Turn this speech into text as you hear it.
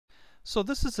So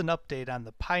this is an update on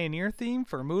the Pioneer theme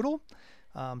for Moodle,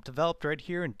 developed right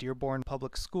here in Dearborn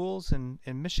Public Schools in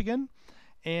Michigan.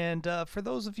 And for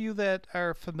those of you that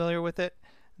are familiar with it,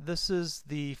 this is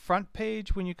the front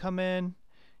page when you come in.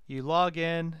 You log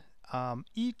in.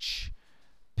 Each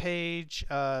page,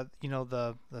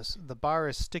 the bar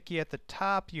is sticky at the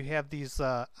top. You have these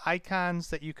icons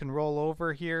that you can roll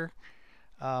over here.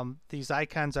 These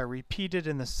icons are repeated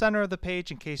in the center of the page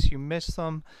in case you miss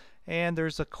them. And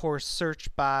there's a course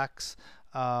search box,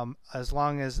 as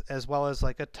well as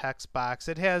like a text box.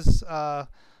 It has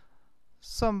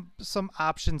some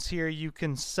options here. You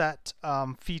can set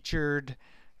featured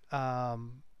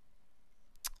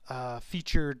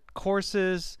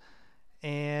courses,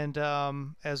 and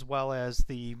as well as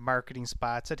the marketing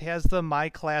spots. It has the My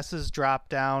Classes drop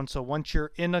down, so once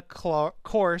you're in a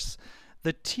course,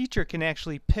 the teacher can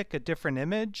actually pick a different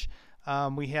image.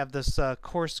 We have this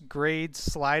course grades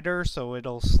slider, so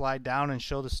it'll slide down and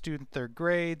show the student their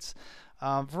grades.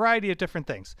 Variety of different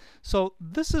things. So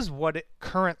this is what it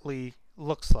currently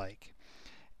looks like.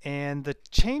 And the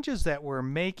changes that we're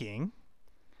making,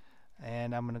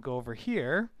 and I'm going to go over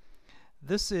here,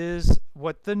 this is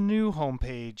what the new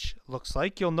homepage looks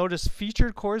like. You'll notice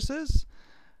featured courses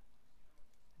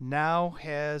now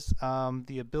has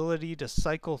the ability to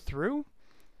cycle through.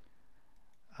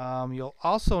 You'll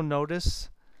also notice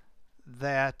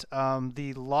that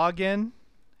the login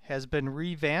has been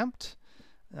revamped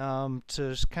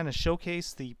to kind of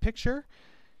showcase the picture,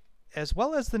 as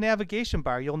well as the navigation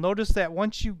bar. You'll notice that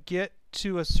once you get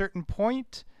to a certain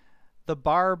point, the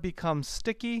bar becomes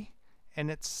sticky and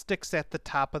it sticks at the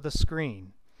top of the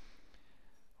screen.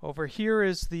 Over here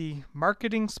is the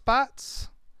marketing spots,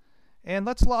 and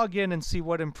let's log in and see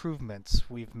what improvements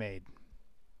we've made.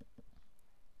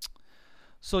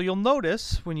 So you'll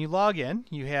notice when you log in,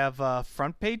 you have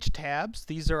front page tabs.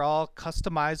 These are all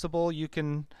customizable. You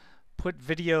can put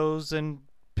videos and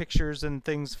pictures and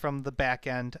things from the back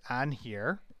end on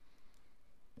here.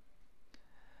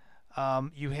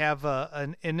 You have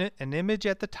an image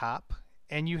at the top,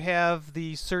 and you have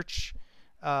the search,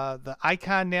 the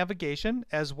icon navigation,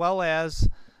 as well as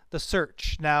the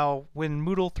search. Now, when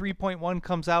Moodle 3.1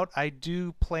 comes out, I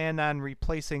do plan on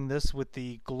replacing this with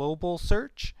the global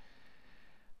search.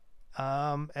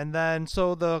 And then,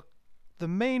 so the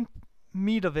main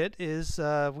meat of it is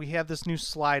we have this new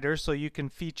slider, so you can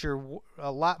feature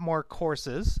a lot more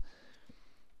courses,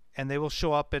 and they will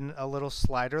show up in a little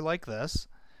slider like this.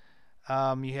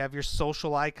 You have your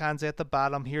social icons at the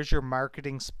bottom. Here's your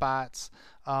marketing spots.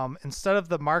 Instead of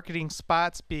the marketing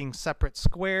spots being separate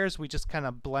squares, we just kind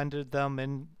of blended them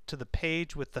into the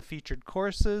page with the featured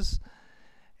courses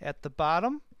at the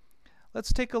bottom.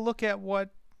 Let's take a look at what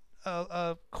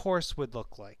a course would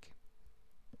look like.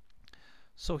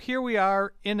 So here we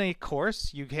are in a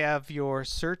course. You have your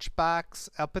search box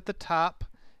up at the top,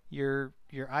 your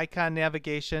icon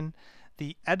navigation.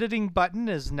 The editing button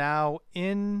is now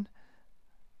in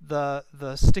the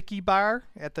sticky bar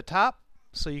at the top,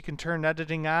 so you can turn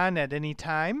editing on at any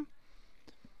time.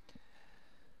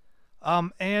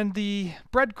 And the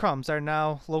breadcrumbs are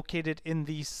now located in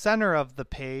the center of the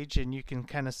page, and you can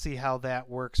kind of see how that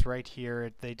works right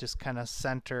here. They just kind of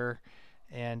center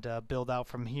and build out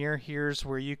from here. Here's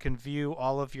where you can view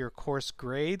all of your course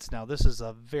grades. Now this is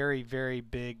a very, very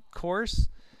big course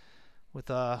with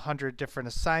 100 different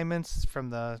assignments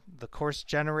from the course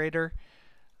generator.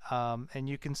 And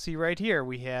you can see right here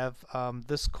we have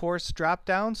this course drop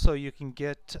down, so you can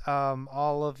get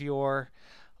all of your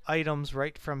items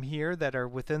right from here that are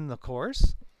within the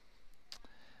course.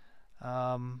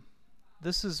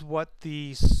 This is what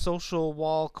the social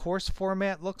wall course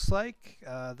format looks like.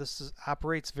 This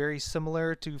operates very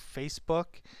similar to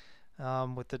Facebook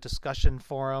with the discussion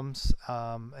forums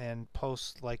and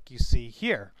posts like you see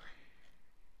here.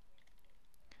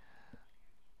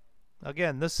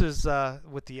 Again, this is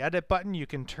with the edit button. You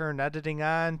can turn editing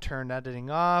on, turn editing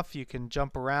off. You can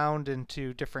jump around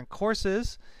into different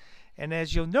courses. And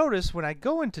as you'll notice, when I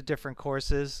go into different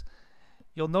courses,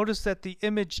 you'll notice that the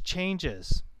image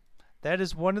changes. That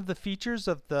is one of the features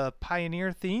of the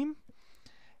Pioneer theme.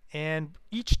 And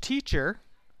each teacher,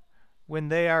 when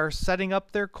they are setting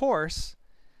up their course,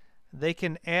 they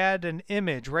can add an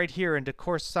image right here into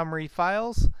course summary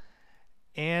files,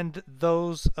 and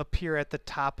those appear at the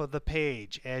top of the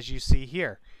page as you see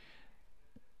here.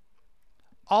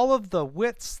 All of the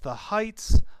widths, the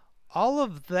heights, all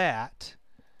of that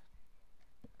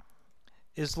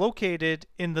is located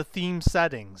in the theme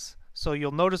settings. So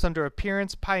you'll notice under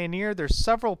Appearance Pioneer, there's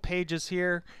several pages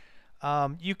here.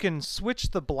 You can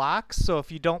switch the blocks, so if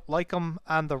you don't like them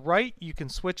on the right, you can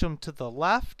switch them to the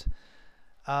left.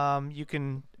 You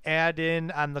can add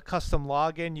in on the custom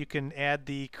login, you can add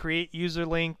the create user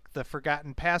link, the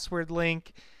forgotten password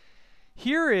link.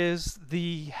 Here is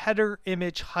the header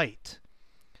image height.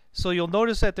 So you'll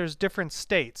notice that there's different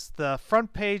states. The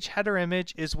front page header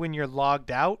image is when you're logged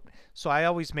out, so I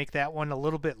always make that one a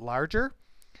little bit larger.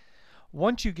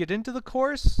 Once you get into the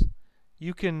course,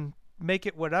 you can make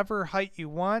it whatever height you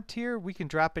want here. We can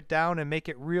drop it down and make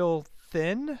it real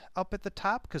thin up at the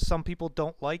top because some people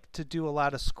don't like to do a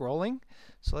lot of scrolling.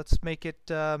 So let's make it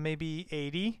maybe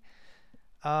 80.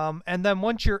 And then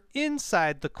once you're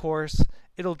inside the course,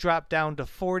 it'll drop down to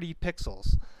 40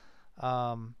 pixels.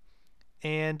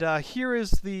 Here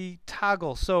is the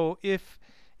toggle. So if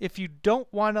you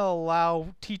don't want to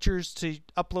allow teachers to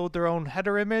upload their own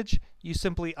header image, you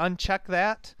simply uncheck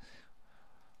that,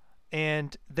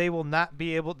 and they will not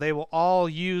be able, they will all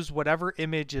use whatever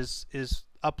image is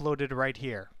uploaded right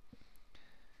here.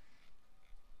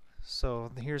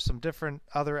 So here's some different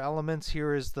other elements.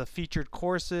 Here is the featured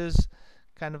courses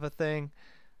kind of a thing.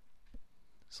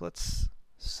 So let's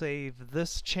save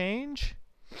this change.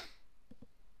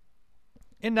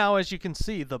 And now, as you can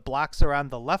see, the blocks are on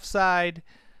the left side.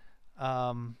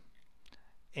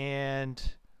 And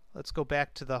let's go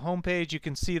back to the home page. You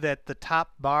can see that the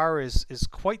top bar is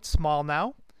quite small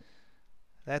now.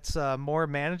 That's more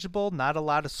manageable, not a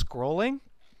lot of scrolling.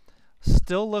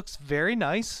 Still looks very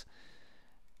nice.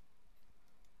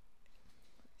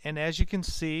 And as you can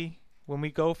see, when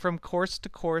we go from course to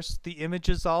course, the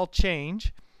images all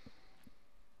change.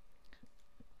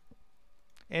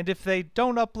 And if they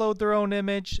don't upload their own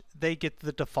image, they get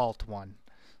the default one.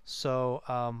 So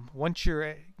once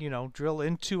you're, drill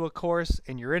into a course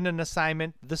and you're in an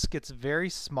assignment, this gets very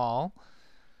small,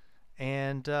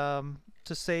 and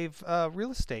to save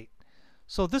real estate.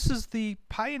 So this is the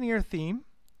Pioneer theme,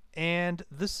 and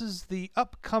this is the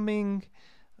upcoming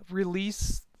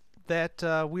release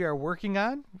that we are working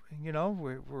on.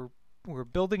 We're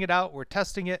building it out, we're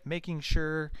testing it, making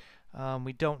sure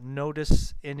we don't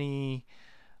notice any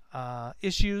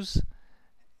issues,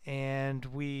 and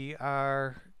we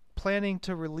are planning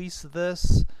to release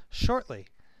this shortly.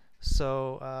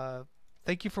 So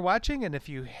thank you for watching, and if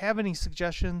you have any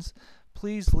suggestions,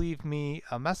 please leave me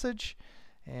a message,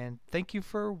 and thank you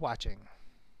for watching.